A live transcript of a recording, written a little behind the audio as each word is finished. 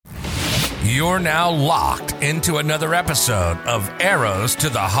You're now locked into another episode of Arrows to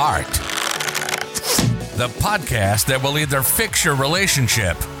the Heart, the podcast that will either fix your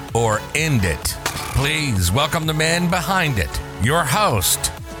relationship or end it. Please welcome the man behind it, your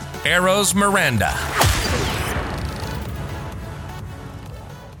host, Eros Miranda.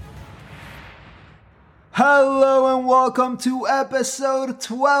 Hello and welcome to episode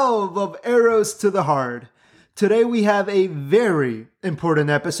 12 of Arrows to the Heart. Today we have a very important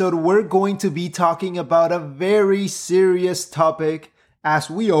episode. We're going to be talking about a very serious topic, as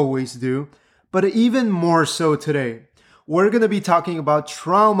we always do, but even more so today. We're going to be talking about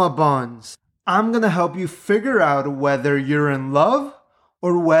trauma bonds. I'm going to help you figure out whether you're in love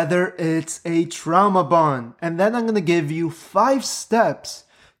or whether it's a trauma bond. And then I'm going to give you 5 steps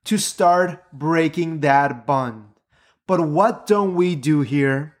to start breaking that bond. But what don't we do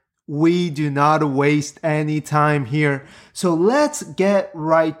here? We do not waste any time here. So let's get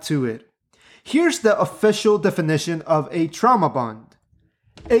right to it. Here's the official definition of a trauma bond.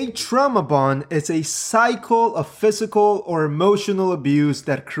 A trauma bond is a cycle of physical or emotional abuse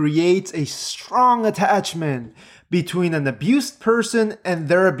that creates a strong attachment between an abused person and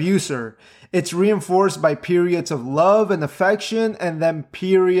their abuser. It's reinforced by periods of love and affection and then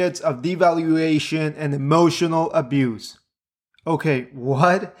periods of devaluation and emotional abuse. Okay,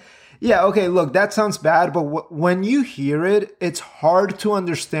 what? Yeah, okay, look, that sounds bad, but when you hear it, it's hard to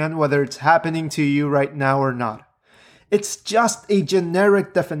understand whether it's happening to you right now or not. It's just a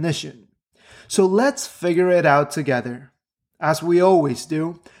generic definition. So let's figure it out together. As we always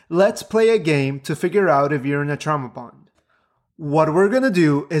do, let's play a game to figure out if you're in a trauma bond. What we're going to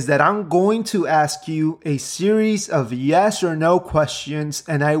do is that I'm going to ask you a series of yes or no questions,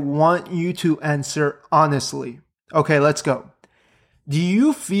 and I want you to answer honestly. Okay, let's go. Do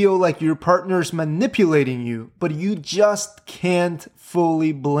you feel like your partner's manipulating you, but you just can't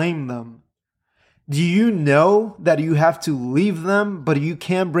fully blame them? Do you know that you have to leave them, but you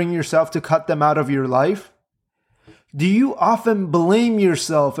can't bring yourself to cut them out of your life? Do you often blame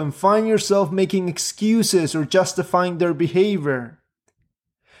yourself and find yourself making excuses or justifying their behavior?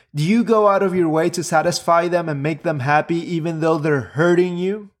 Do you go out of your way to satisfy them and make them happy even though they're hurting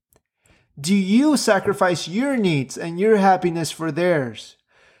you? Do you sacrifice your needs and your happiness for theirs?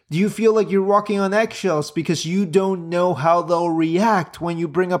 Do you feel like you're walking on eggshells because you don't know how they'll react when you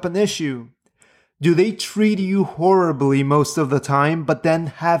bring up an issue? Do they treat you horribly most of the time, but then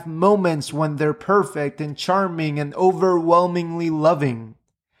have moments when they're perfect and charming and overwhelmingly loving?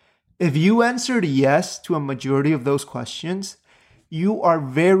 If you answered yes to a majority of those questions, you are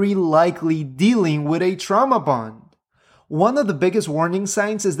very likely dealing with a trauma bond. One of the biggest warning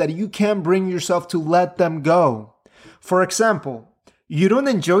signs is that you can't bring yourself to let them go. For example, you don't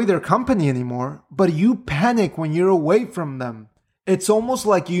enjoy their company anymore, but you panic when you're away from them. It's almost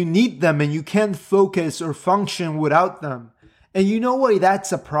like you need them and you can't focus or function without them. And you know why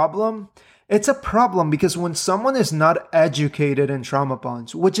that's a problem? It's a problem because when someone is not educated in trauma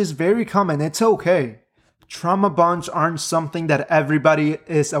bonds, which is very common, it's okay. Trauma bonds aren't something that everybody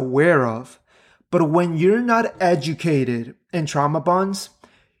is aware of. But when you're not educated in trauma bonds,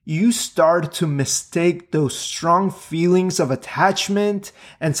 you start to mistake those strong feelings of attachment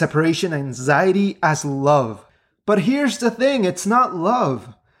and separation anxiety as love. But here's the thing, it's not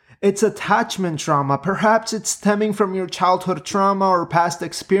love. It's attachment trauma. Perhaps it's stemming from your childhood trauma or past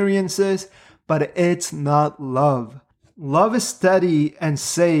experiences, but it's not love. Love is steady and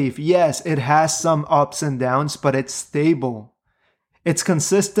safe. Yes, it has some ups and downs, but it's stable. It's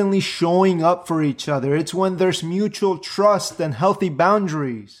consistently showing up for each other. It's when there's mutual trust and healthy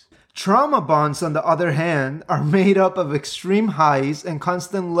boundaries. Trauma bonds, on the other hand, are made up of extreme highs and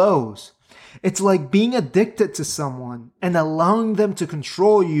constant lows. It's like being addicted to someone and allowing them to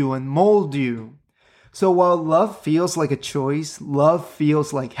control you and mold you. So while love feels like a choice, love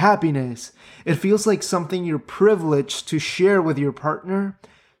feels like happiness. It feels like something you're privileged to share with your partner.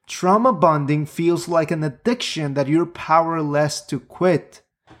 Trauma bonding feels like an addiction that you're powerless to quit.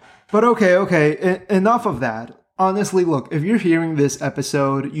 But okay, enough of that. Honestly, look, if you're hearing this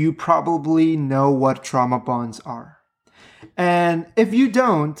episode, you probably know what trauma bonds are. And if you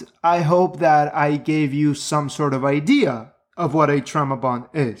don't, I hope that I gave you some sort of idea of what a trauma bond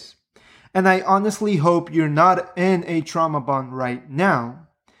is. And I honestly hope you're not in a trauma bond right now.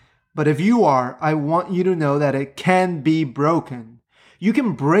 But if you are, I want you to know that it can be broken. You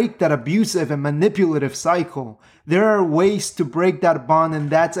can break that abusive and manipulative cycle. There are ways to break that bond, and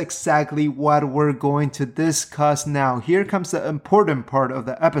that's exactly what we're going to discuss now. Here comes the important part of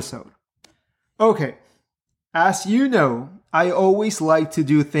the episode. Okay, as you know, I always like to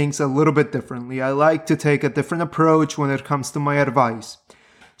do things a little bit differently. I like to take a different approach when it comes to my advice.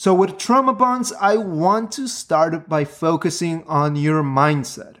 So with trauma bonds, I want to start by focusing on your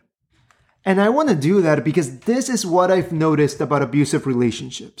mindset. And I want to do that because this is what I've noticed about abusive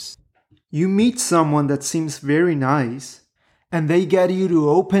relationships. You meet someone that seems very nice, and they get you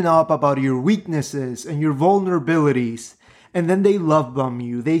to open up about your weaknesses and your vulnerabilities, and then they love bomb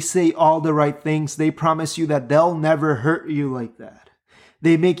you. They say all the right things. They promise you that they'll never hurt you like that.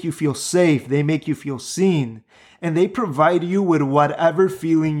 They make you feel safe. They make you feel seen. And they provide you with whatever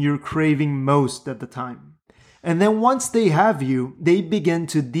feeling you're craving most at the time. And then once they have you, they begin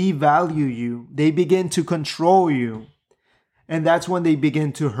to devalue you. They begin to control you. And that's when they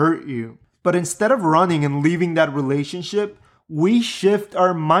begin to hurt you. But instead of running and leaving that relationship, we shift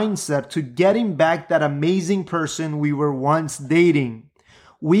our mindset to getting back that amazing person we were once dating.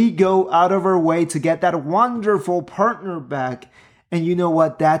 We go out of our way to get that wonderful partner back. And you know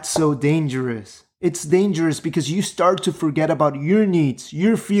what? That's so dangerous. It's dangerous because you start to forget about your needs,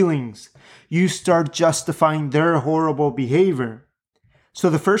 your feelings. You start justifying their horrible behavior.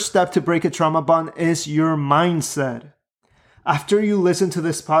 So the first step to break a trauma bond is your mindset. After you listen to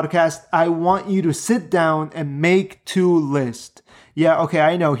this podcast, I want you to sit down and make 2 lists. Yeah, okay,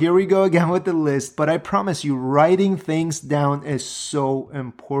 I know. Here we go again with the list, but I promise you, writing things down is so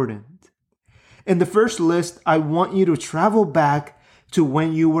important. In the first list, I want you to travel back to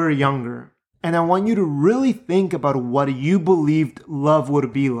when you were younger. And I want you to really think about what you believed love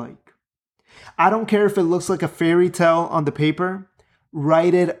would be like. I don't care if it looks like a fairy tale on the paper.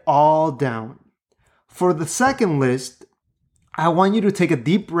 Write it all down. For the second list, I want you to take a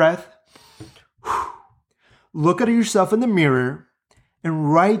deep breath, look at yourself in the mirror,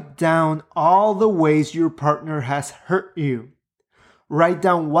 and write down all the ways your partner has hurt you. Write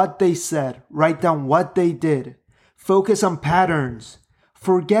down what they said. Write down what they did. Focus on patterns.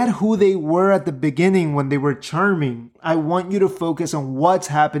 Forget who they were at the beginning when they were charming. I want you to focus on what's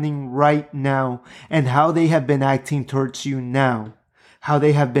happening right now and how they have been acting towards you now. How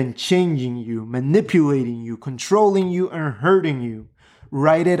they have been changing you, manipulating you, controlling you, and hurting you.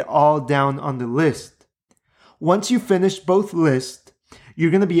 Write it all down on the list. Once you finish both lists, you're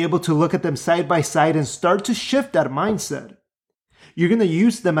going to be able to look at them side by side and start to shift that mindset. You're going to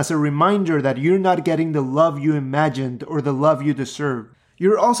use them as a reminder that you're not getting the love you imagined or the love you deserve.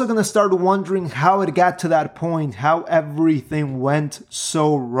 You're also going to start wondering how it got to that point, how everything went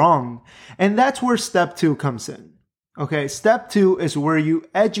so wrong. And that's where step 2 comes in. Okay, step 2 is where you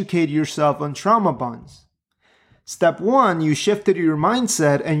educate yourself on trauma bonds. Step 1, you shifted your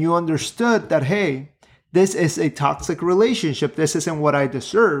mindset and you understood that, hey, this is a toxic relationship. This isn't what I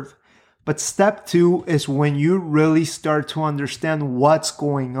deserve. But step 2 is when you really start to understand what's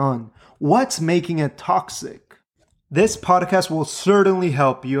going on. What's making it toxic? This podcast will certainly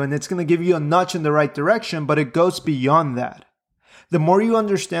help you, and it's going to give you a nudge in the right direction, but it goes beyond that. The more you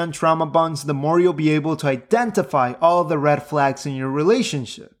understand trauma bonds, the more you'll be able to identify all the red flags in your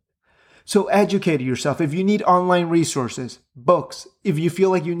relationship. So educate yourself. If you need online resources, books, if you feel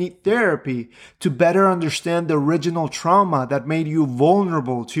like you need therapy to better understand the original trauma that made you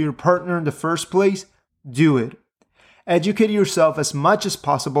vulnerable to your partner in the first place, do it. Educate yourself as much as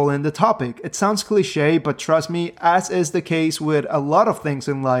possible in the topic. It sounds cliche, but trust me, as is the case with a lot of things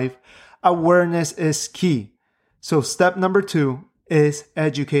in life, awareness is key. So step number 2 is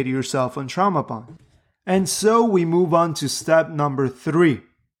educate yourself on trauma bond. And so we move on to step number 3.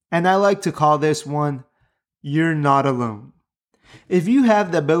 And I like to call this one, you're not alone. If you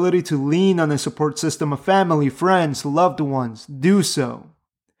have the ability to lean on a support system of family, friends, loved ones, do so.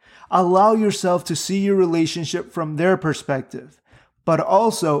 Allow yourself to see your relationship from their perspective. But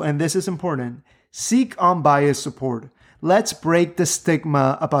also, and this is important, seek unbiased support. Let's break the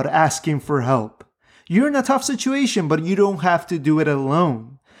stigma about asking for help. You're in a tough situation, but you don't have to do it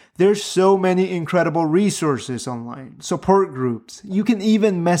alone. There's so many incredible resources online, support groups. You can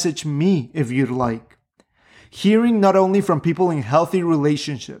even message me if you'd like. Hearing not only from people in healthy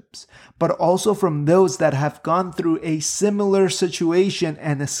relationships, but also from those that have gone through a similar situation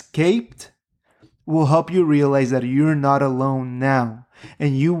and escaped, will help you realize that you're not alone now,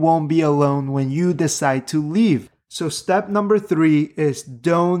 and you won't be alone when you decide to leave. So step number 3 is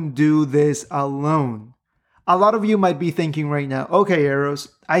don't do this alone. A lot of you might be thinking right now, okay,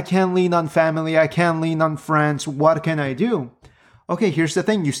 Eros, I can't lean on family, I can't lean on friends, what can I do? Okay, here's the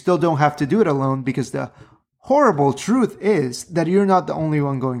thing, you still don't have to do it alone, because the horrible truth is that you're not the only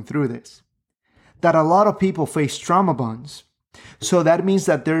one going through this. That a lot of people face trauma bonds. So that means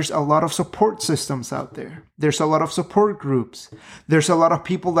that there's a lot of support systems out there. There's a lot of support groups. There's a lot of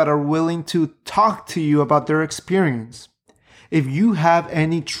people that are willing to talk to you about their experience. If you have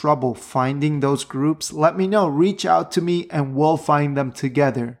any trouble finding those groups, let me know. Reach out to me and we'll find them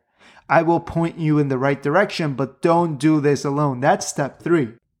together. I will point you in the right direction, but don't do this alone. That's step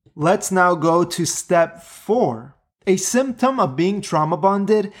 3. Let's now go to step 4. A symptom of being trauma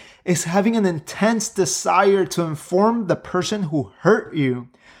bonded is having an intense desire to inform the person who hurt you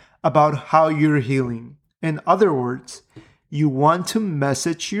about how you're healing. In other words, you want to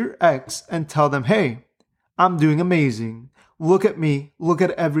message your ex and tell them, hey, I'm doing amazing. Look at me. Look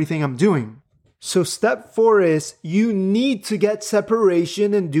at everything I'm doing. So step 4 is you need to get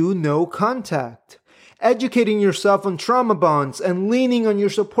separation and do no contact. Educating yourself on trauma bonds and leaning on your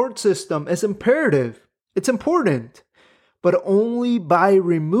support system is imperative. It's important. But only by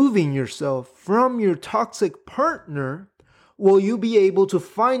removing yourself from your toxic partner will you be able to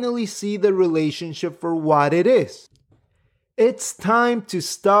finally see the relationship for what it is. It's time to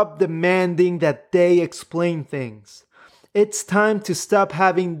stop demanding that they explain things. It's time to stop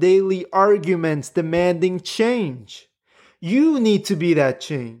having daily arguments demanding change. You need to be that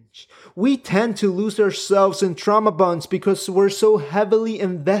change. We tend to lose ourselves in trauma bonds because we're so heavily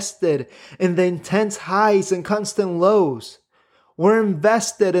invested in the intense highs and constant lows. We're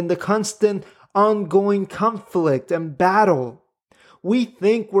invested in the constant ongoing conflict and battle. We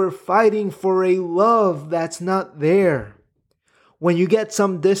think we're fighting for a love that's not there. When you get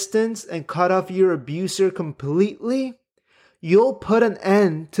some distance and cut off your abuser completely, you'll put an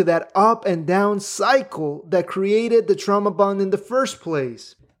end to that up and down cycle that created the trauma bond in the first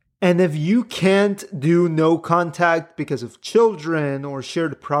place. And if you can't do no contact because of children or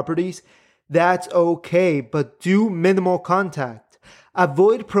shared properties, that's okay, but do minimal contact.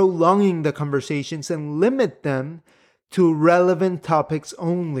 Avoid prolonging the conversations and limit them to relevant topics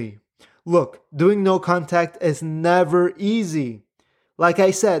only. Look, doing no contact is never easy. Like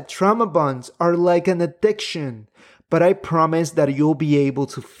I said, trauma bonds are like an addiction. But I promise that you'll be able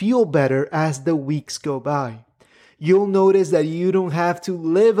to feel better as the weeks go by. You'll notice that you don't have to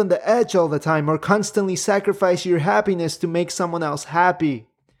live on the edge all the time or constantly sacrifice your happiness to make someone else happy.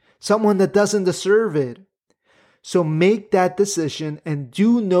 Someone that doesn't deserve it. So make that decision and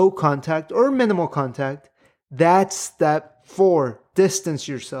do no contact or minimal contact. That's step 4. Distance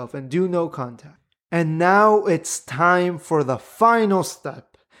yourself and do no contact. And now it's time for the final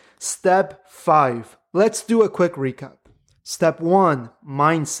step. Step 5. Let's do a quick recap. Step 1,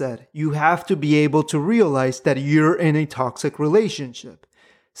 mindset. You have to be able to realize that you're in a toxic relationship.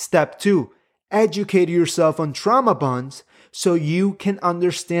 Step 2, educate yourself on trauma bonds so you can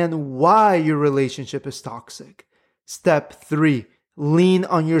understand why your relationship is toxic. Step 3, lean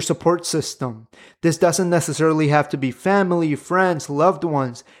on your support system. This doesn't necessarily have to be family, friends, loved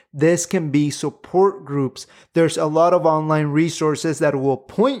ones. This can be support groups. There's a lot of online resources that will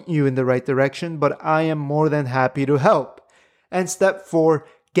point you in the right direction, but I am more than happy to help. And step 4,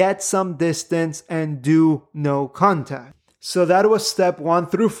 get some distance and do no contact. So that was step 1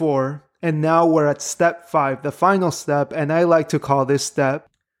 through 4. And now we're at step 5, the final step. And I like to call this step,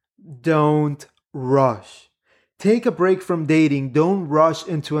 don't rush. Take a break from dating. Don't rush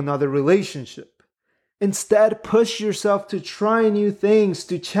into another relationship. Instead, push yourself to try new things,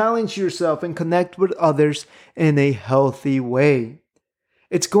 to challenge yourself and connect with others in a healthy way.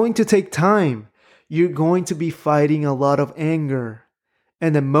 It's going to take time. You're going to be fighting a lot of anger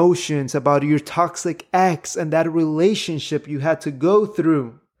and emotions about your toxic ex and that relationship you had to go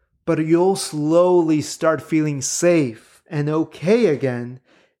through. But you'll slowly start feeling safe and okay again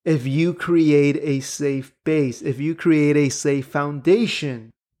if you create a safe base, if you create a safe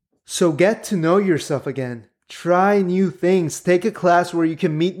foundation. So get to know yourself again. Try new things. Take a class where you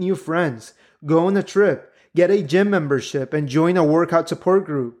can meet new friends. Go on a trip. Get a gym membership and join a workout support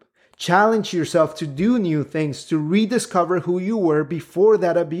group. Challenge yourself to do new things, to rediscover who you were before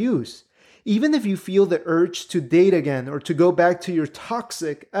that abuse. Even if you feel the urge to date again or to go back to your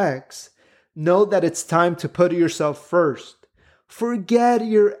toxic ex, know that it's time to put yourself first. Forget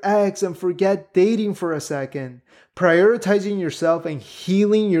your ex and forget dating for a second. Prioritizing yourself and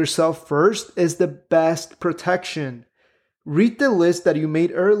healing yourself first is the best protection. Read the list that you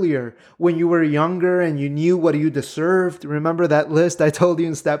made earlier when you were younger and you knew what you deserved. Remember that list I told you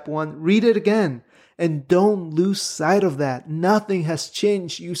in step 1? Read it again and don't lose sight of that. Nothing has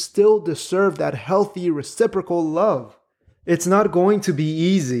changed. You still deserve that healthy reciprocal love. It's not going to be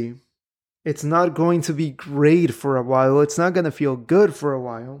easy. It's not going to be great for a while. It's not going to feel good for a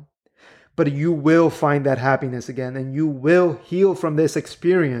while. But you will find that happiness again and you will heal from this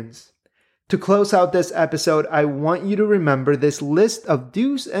experience. To close out this episode, I want you to remember this list of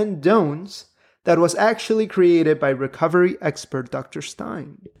do's and don'ts that was actually created by recovery expert Dr.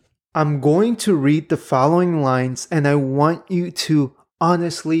 Stein. I'm going to read the following lines and I want you to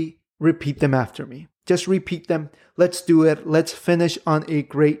honestly repeat them after me. Just repeat them. Let's do it. Let's finish on a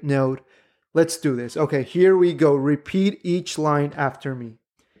great note. Let's do this. Okay, here we go. Repeat each line after me.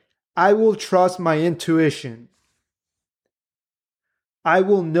 I will trust my intuition. I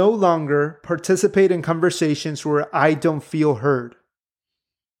will no longer participate in conversations where I don't feel heard.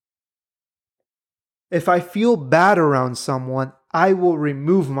 If I feel bad around someone, I will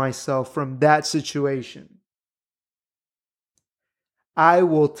remove myself from that situation. I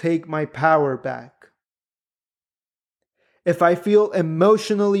will take my power back. If I feel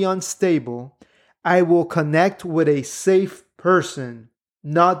emotionally unstable, I will connect with a safe person,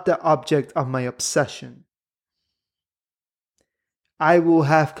 not the object of my obsession. I will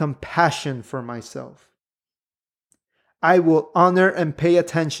have compassion for myself. I will honor and pay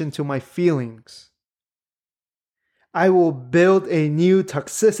attention to my feelings. I will build a new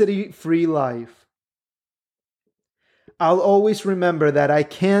toxicity-free life. I'll always remember that I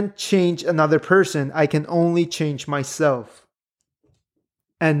can't change another person, I can only change myself.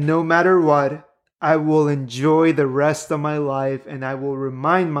 And no matter what, I will enjoy the rest of my life and I will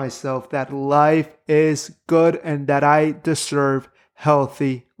remind myself that life is good and that I deserve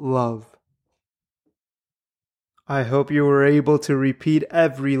healthy love. I hope you were able to repeat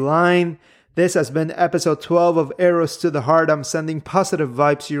every line. This has been episode 12 of Arrows to the Heart. I'm sending positive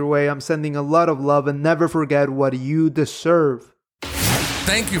vibes your way. I'm sending a lot of love, and never forget what you deserve.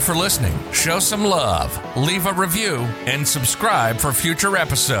 Thank you for listening. Show some love, leave a review, and subscribe for future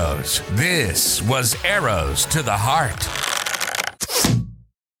episodes. This was Arrows to the Heart.